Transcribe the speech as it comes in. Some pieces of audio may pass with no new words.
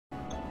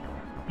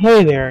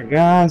Hey there,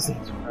 guys.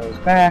 It's Rose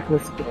back.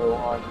 Let's go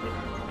on.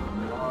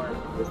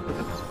 Let's pick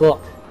up this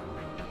book.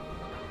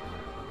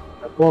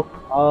 The book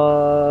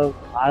of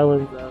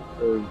Islands of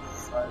the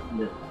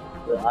Sun.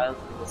 The Islands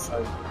of the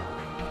Sun.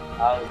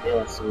 Islands de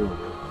la Sur.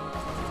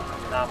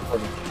 Not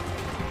important.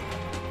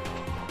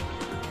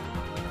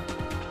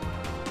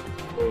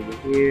 Over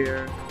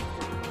here.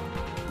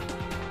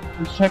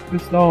 Let's check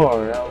this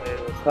door.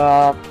 Elevator will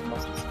stop.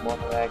 Must be some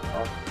automatic.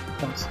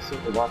 Comes to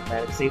the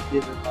automatic safety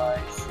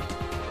device.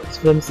 This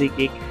flimsy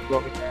gate can be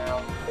broken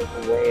down.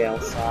 There's a way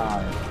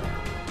outside.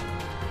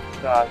 Let's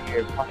go out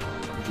here. Punch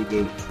the flimsy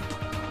gate.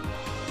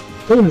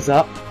 Moon is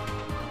up.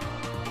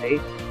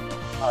 Wait.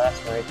 Oh,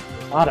 that's right.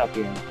 It's not up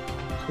yet.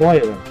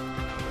 Spoiler.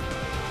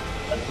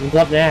 But the moon's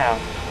up now.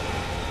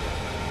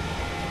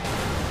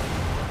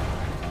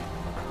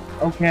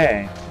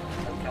 Okay.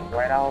 Let's jump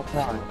right out of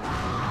time.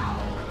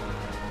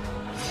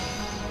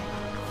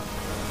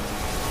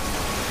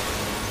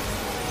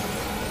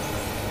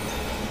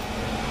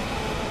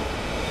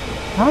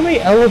 How many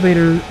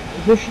elevators?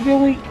 There should be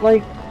only,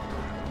 like...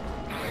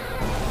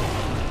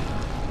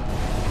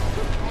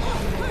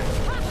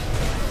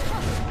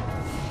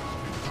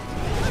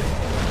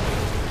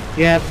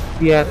 Yeah,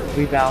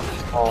 rebalance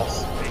this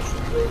pulse,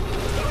 basically.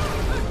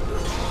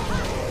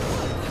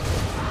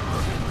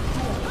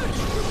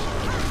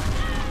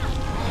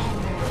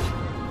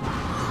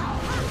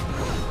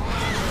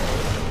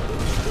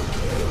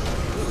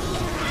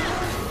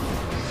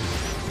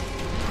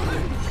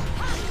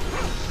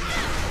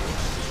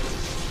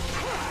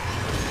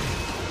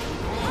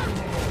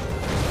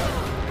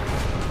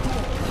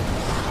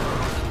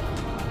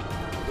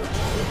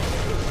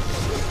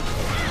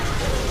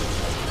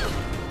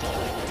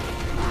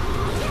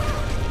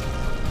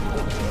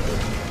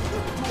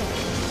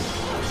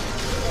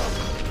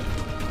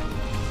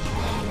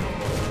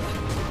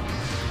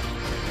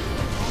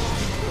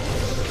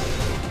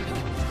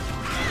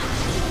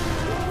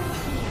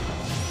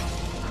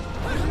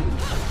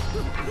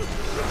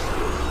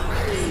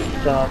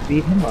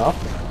 Beat him up.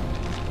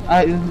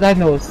 I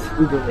know it's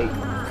uber late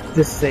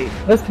to say,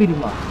 let's beat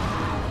him up.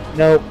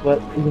 No,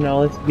 but, you know,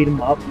 let's beat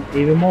him up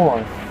even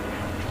more.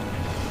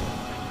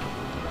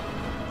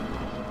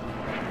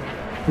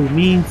 Through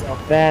means of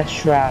fast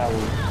travel.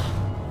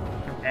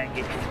 And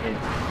get him in.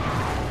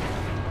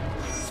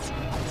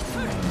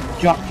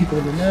 Drop people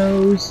in the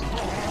nose.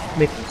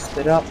 Make them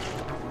spit up.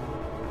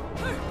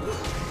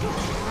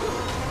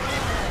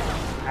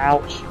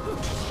 Ouch.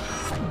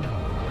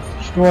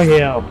 Destroy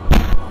him.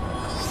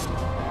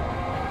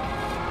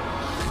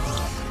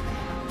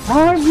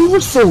 Ah, you were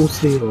so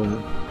still.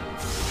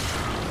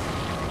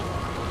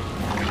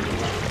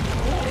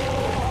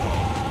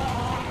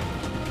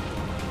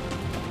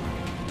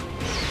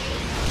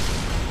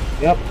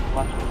 Yep,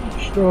 watch it be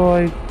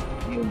destroyed.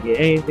 You don't get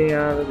anything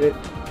out of it.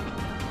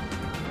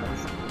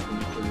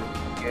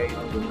 Yeah, you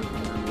don't get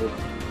anything out of it.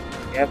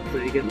 Yep, so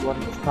you get one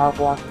of the stop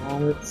block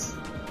moments.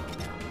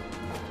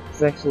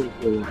 It's actually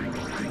cool.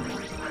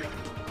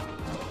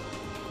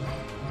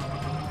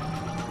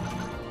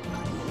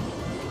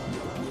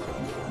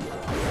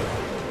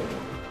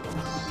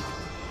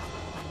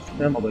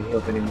 I'm not gonna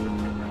help anymore.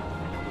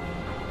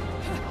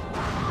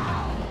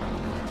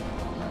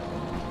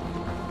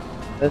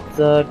 Let's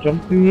jump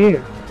through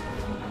here.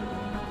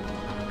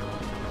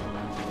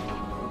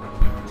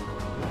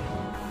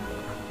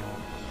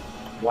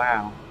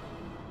 Wow.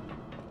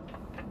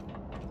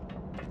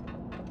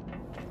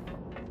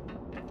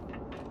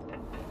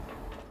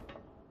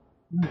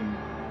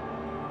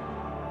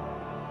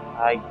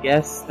 I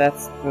guess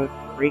that's the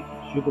Great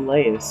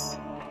Jubileus.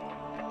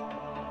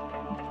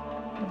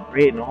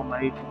 Great and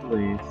almighty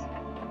Jubileus.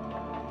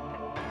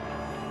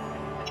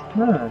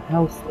 Huh,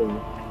 how slow.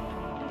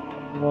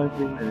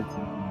 3 minutes. I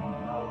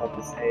was about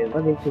to say,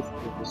 let me just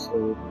do this so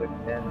real quick,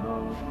 then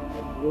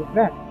we'll be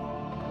back.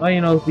 Well,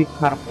 you know, be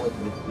kind of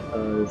pointless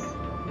because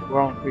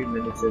we're on 3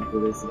 minutes into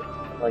this,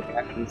 like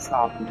actually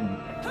stopping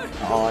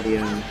the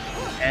audio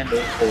and the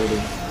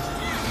recording.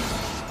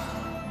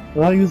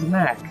 So I'll use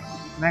Mac.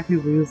 Mac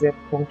people use that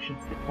function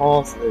to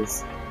pause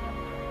this.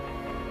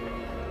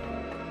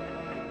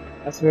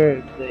 That's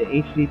where the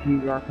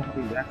HDPR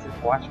companies actually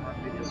watch my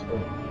videos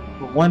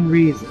for one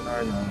reason or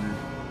another.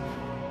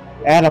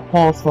 Add a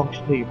pause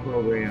function to your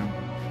program.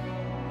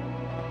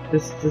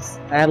 Just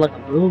add like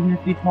a little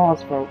nifty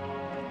pause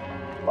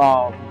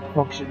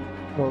function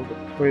for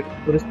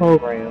this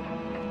program.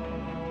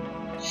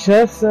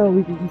 Just so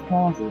we can just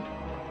pause it.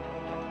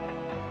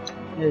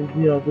 And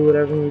you know, do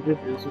whatever we need to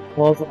do. So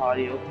pause the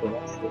audio,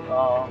 pause the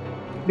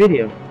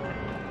video.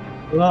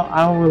 Well,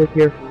 I don't really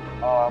care for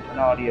an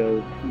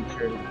audio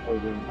feature in the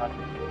program. Not to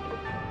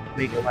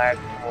make it lag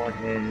more,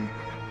 and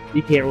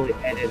you can't really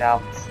edit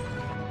out.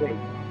 Wait,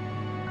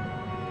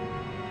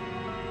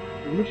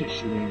 which is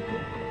shooting?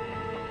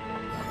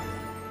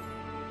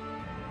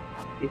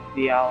 If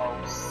the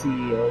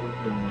CEO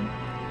one.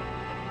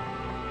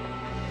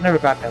 Never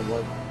got that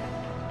one,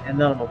 and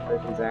none of my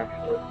places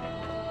actually.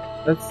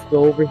 Let's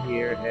go over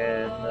here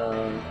and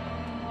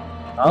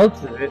by the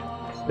looks of it,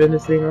 spin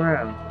this thing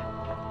around.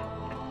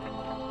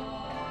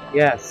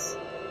 Yes.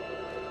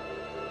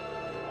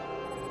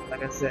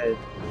 Like I said.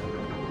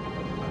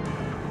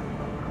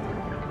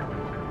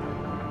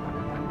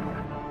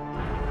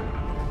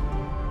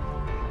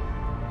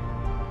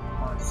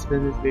 Come on,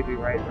 spin this baby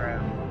right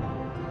around.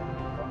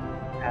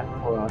 Half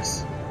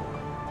across.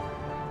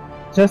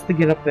 Just to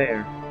get up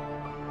there.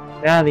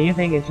 Now the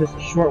thing is just a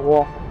short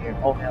walk from here.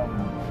 Oh hell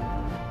no.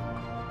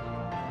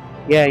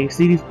 Yeah, you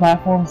see these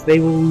platforms? They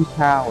will lose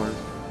power.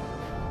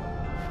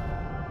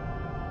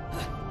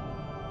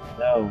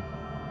 No.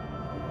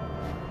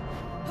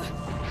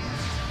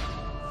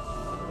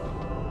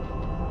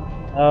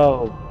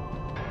 No.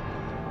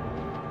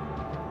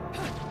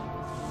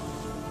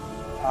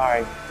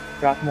 Alright,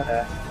 drop my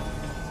that.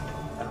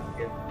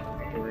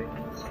 Anyway,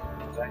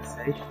 as I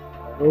say,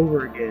 start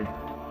over again.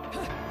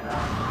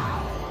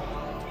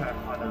 Trying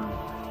to find a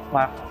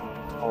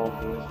platform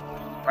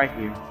right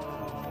here.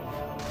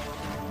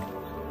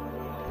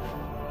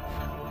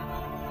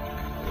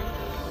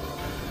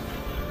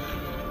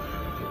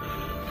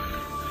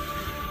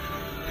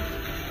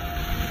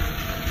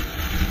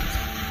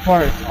 This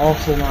part is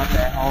also not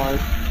that hard.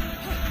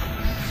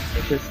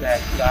 It's just that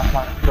you gotta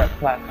find the correct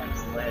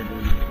platforms to land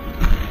on.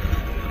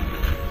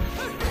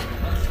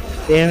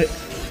 Damn it!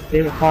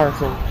 Damn it, fire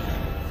soul.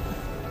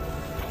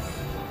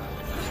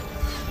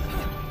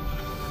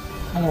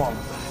 Come on.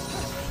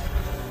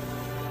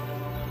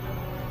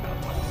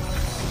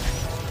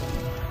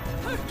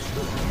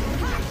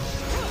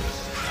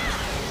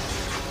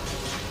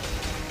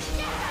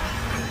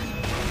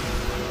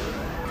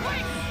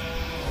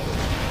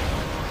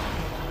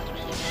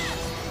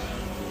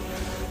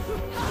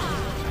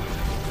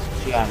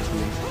 She got it,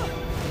 dude.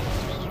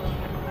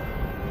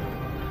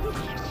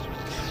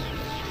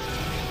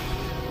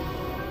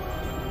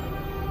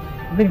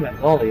 I think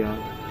that's all they are.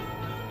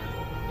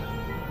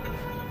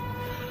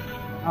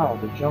 Oh,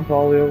 they jumped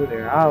all the way over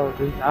there. Oh,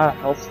 this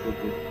hell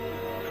stupid.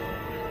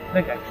 I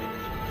think I can.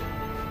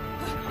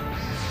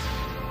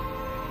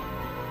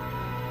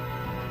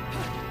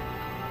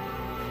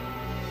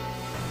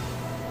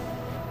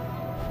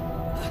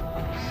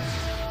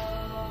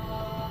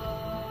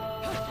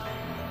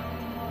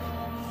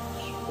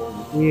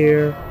 Over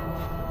here.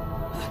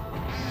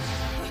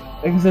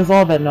 Because there's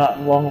all that not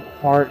long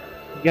apart.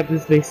 Yep,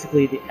 this is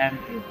basically the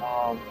ending.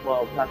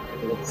 Well, not the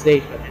ending of the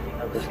stage, but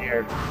ending of the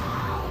area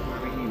where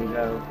we need to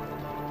go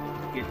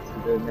to get to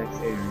the next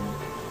area.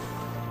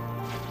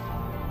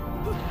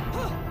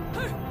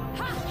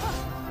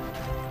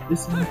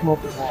 This is the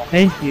wall.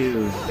 Thank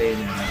you,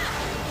 Bayonetta.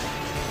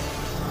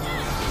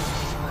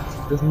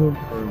 This move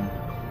through.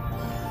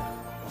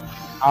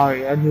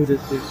 Alright, I knew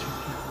this was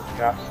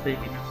I was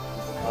thinking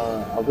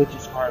a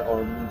witch's heart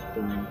or a moon's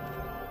blue.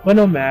 But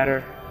no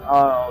matter,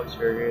 I'll always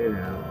figure it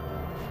out.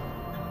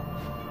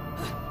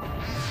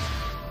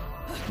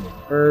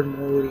 Bird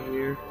mode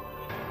here.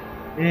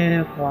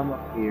 And climb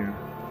up here.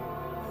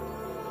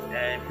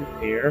 And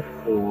prepare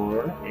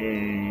for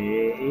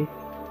a...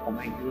 I'll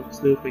make you look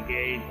stupid,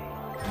 Gabe.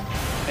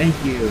 Thank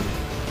you,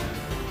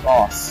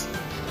 boss.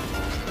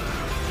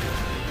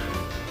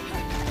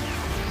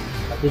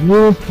 The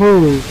new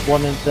improved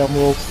one of them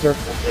little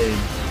circle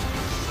things.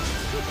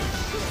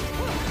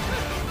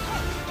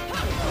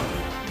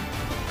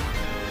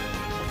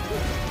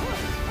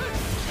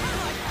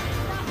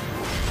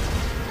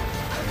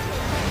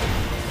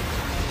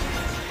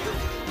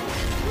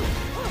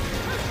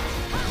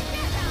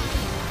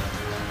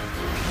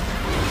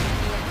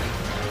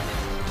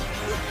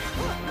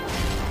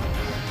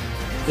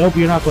 Nope,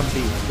 you're not going to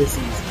beat this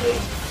easily.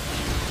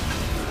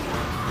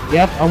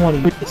 Yep, I want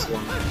to use this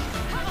one.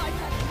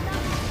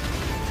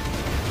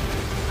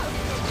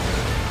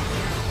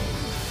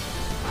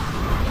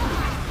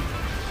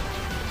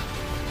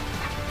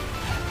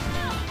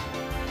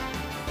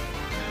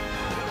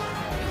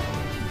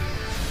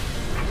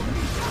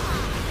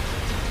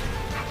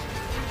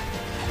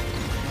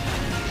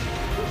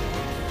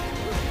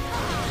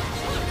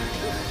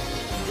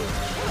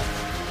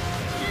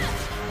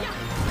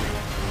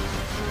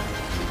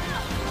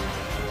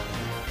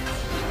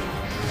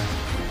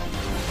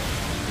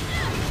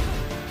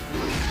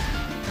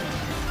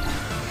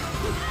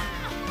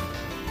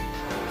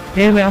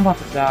 Damn it, I'm about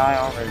to die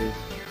already.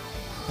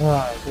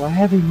 Do I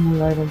have any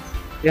more items?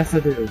 Yes, I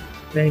do.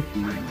 Thank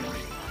you.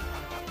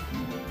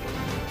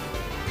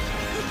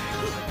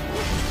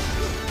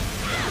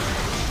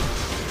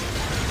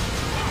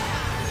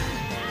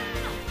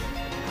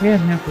 Damn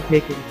him for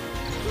taking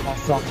my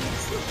summons.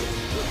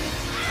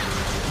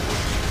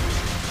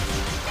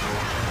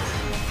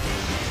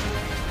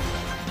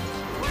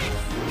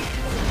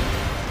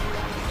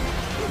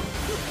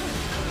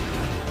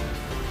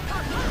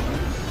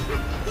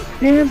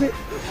 Damn it!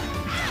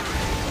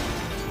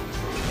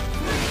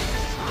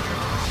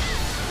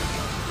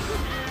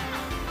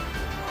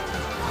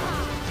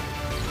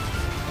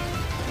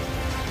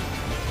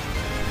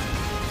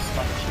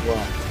 Punch you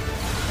up.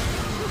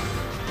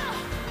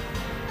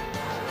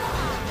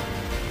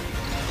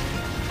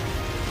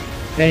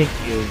 Thank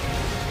you.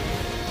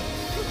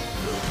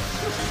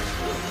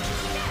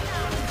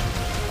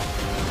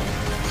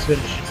 Let's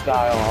finish this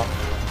guy off.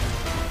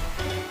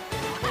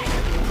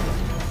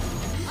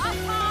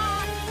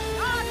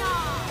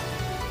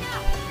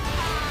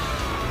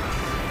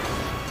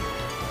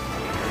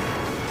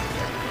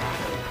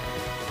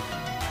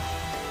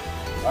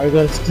 Are you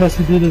gonna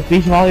successfully do this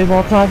beach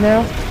volleyball time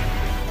now?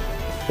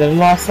 Then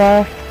last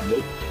time?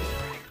 Nope.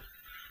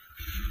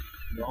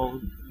 No,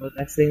 what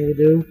next thing we'll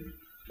do?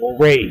 We'll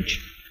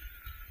rage.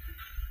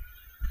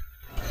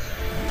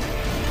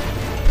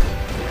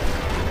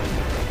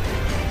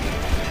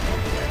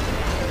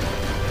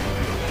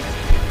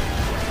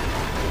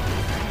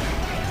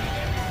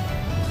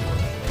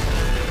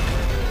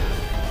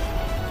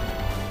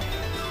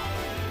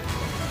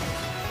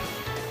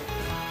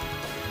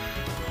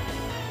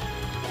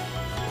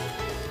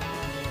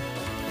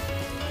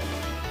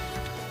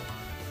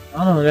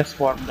 I don't know, next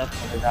part I'm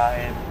definitely gonna die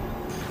in.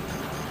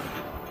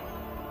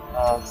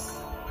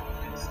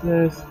 Fix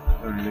this.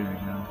 Alright, there we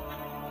go.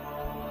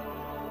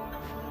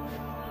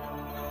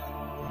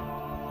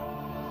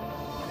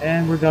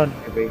 And we're done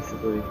here,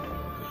 basically.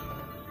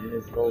 In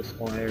this little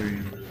small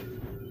area.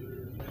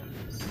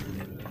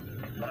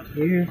 Up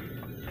here,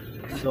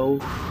 and go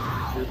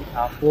to the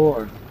top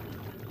floor.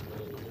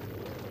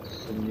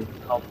 So we a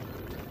couple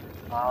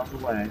miles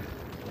away.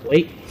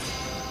 Wait!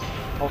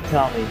 Don't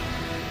tell me.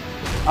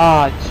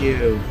 Ah,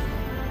 Jew.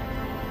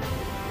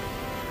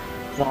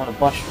 It's on a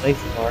bush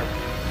lace part.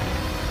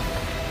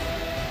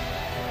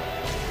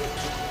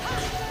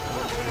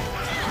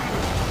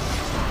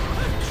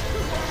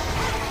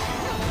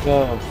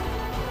 Go.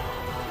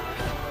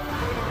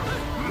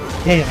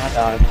 Damn, I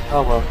died.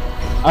 Oh well.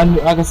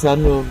 Like I said,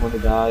 I knew when to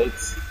die.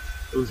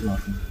 It was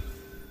nothing.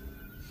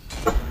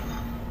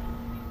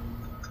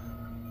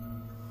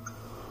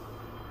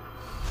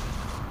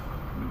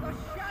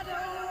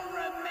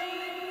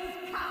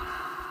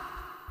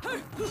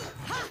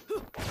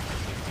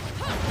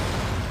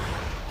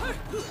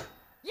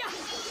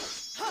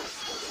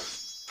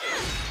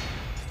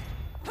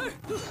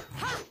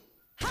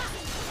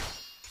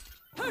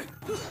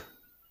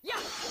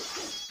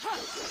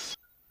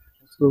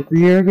 Let's go through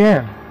here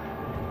again.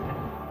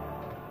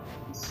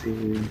 Let's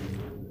see.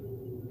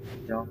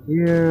 Down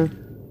here.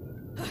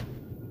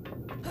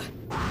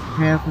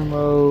 Panther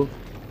mode.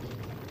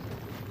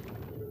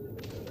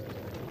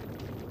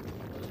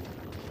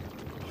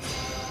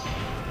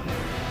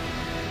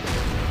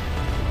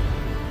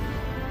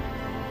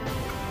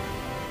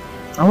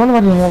 I wonder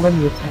why they won't let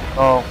me attack.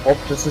 Oh, well,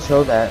 just to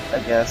show that, I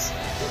guess.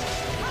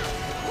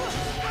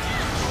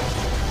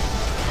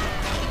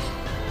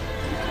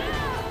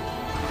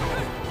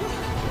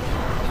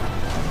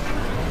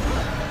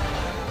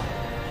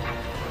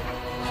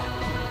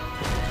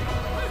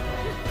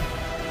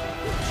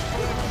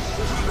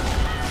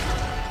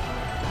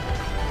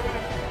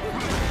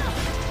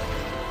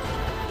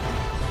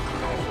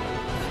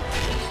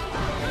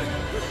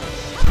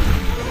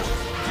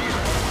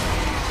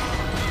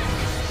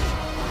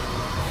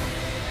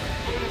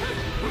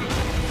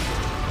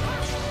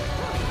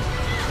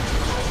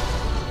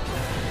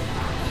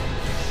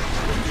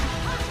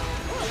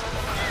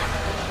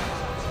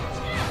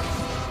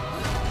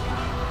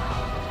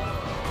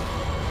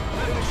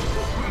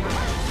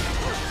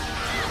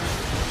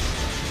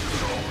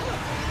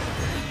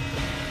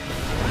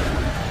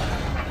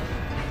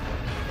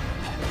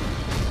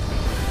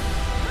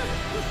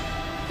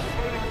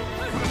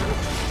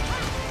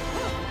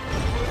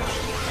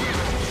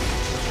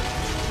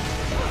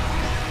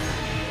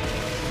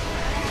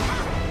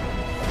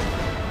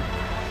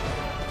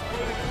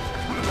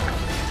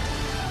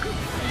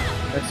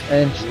 Let's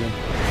end you.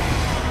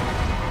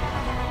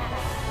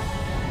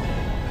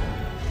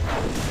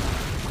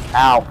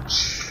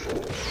 Ouch.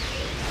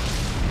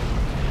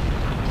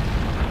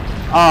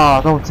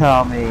 Oh, don't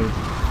tell me.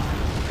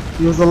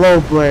 He was a low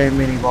blade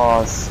mini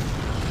boss.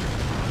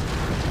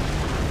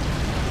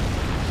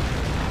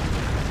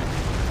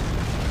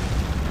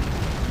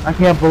 I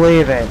can't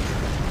believe it.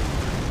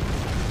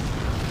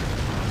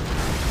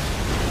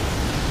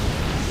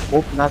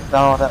 Whoop, not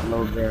all that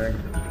low berry.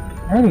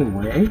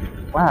 Anyway,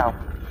 wow.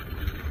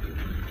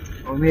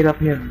 We made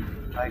up in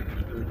like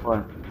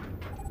what,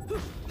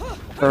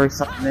 30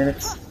 something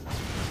minutes.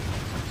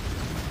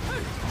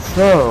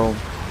 So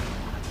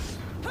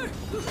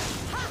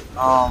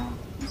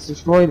let's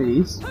destroy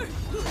these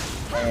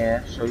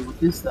and show you what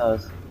this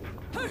does.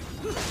 If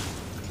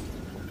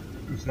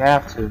you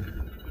have to.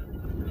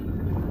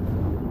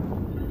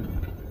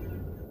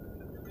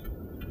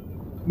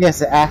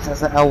 Yes, it acts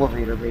as an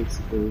elevator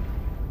basically.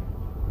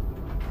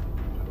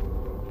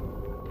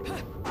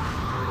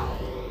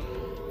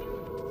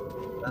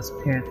 Let's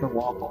Panther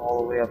walk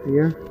all the way up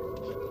here.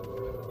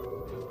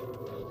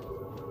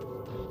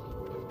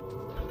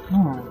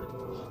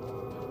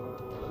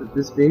 Could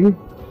this be?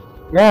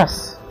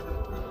 Yes!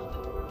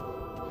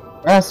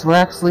 Yes, we're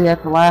actually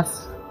at the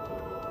last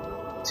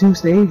 2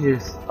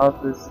 stages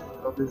of this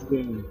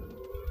game.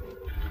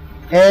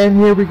 And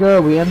here we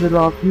go, we ended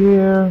up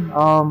here.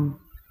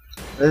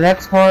 The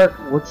next part,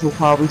 which you'll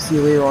probably see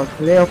later on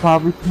today or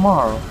probably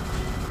tomorrow.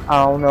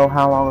 I don't know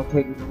how long it'll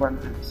take me to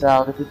render this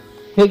out. If it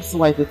takes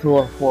like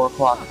until 4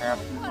 o'clock in the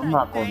afternoon, I'm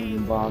not going to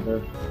even bother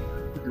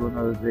to do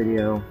another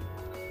video.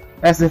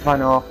 As if I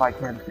know if I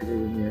can fit it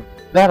in here.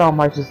 That I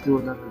might just do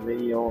another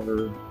video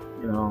or,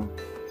 you know,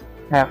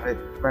 have it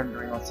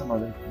rendering on some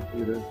other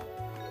computer.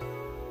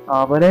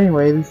 But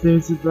anyway, this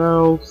is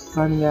Bro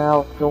signing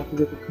out. Don't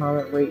forget to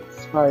comment, rate,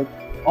 subscribe,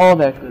 all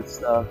that good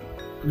stuff.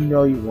 You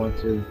know you want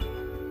to.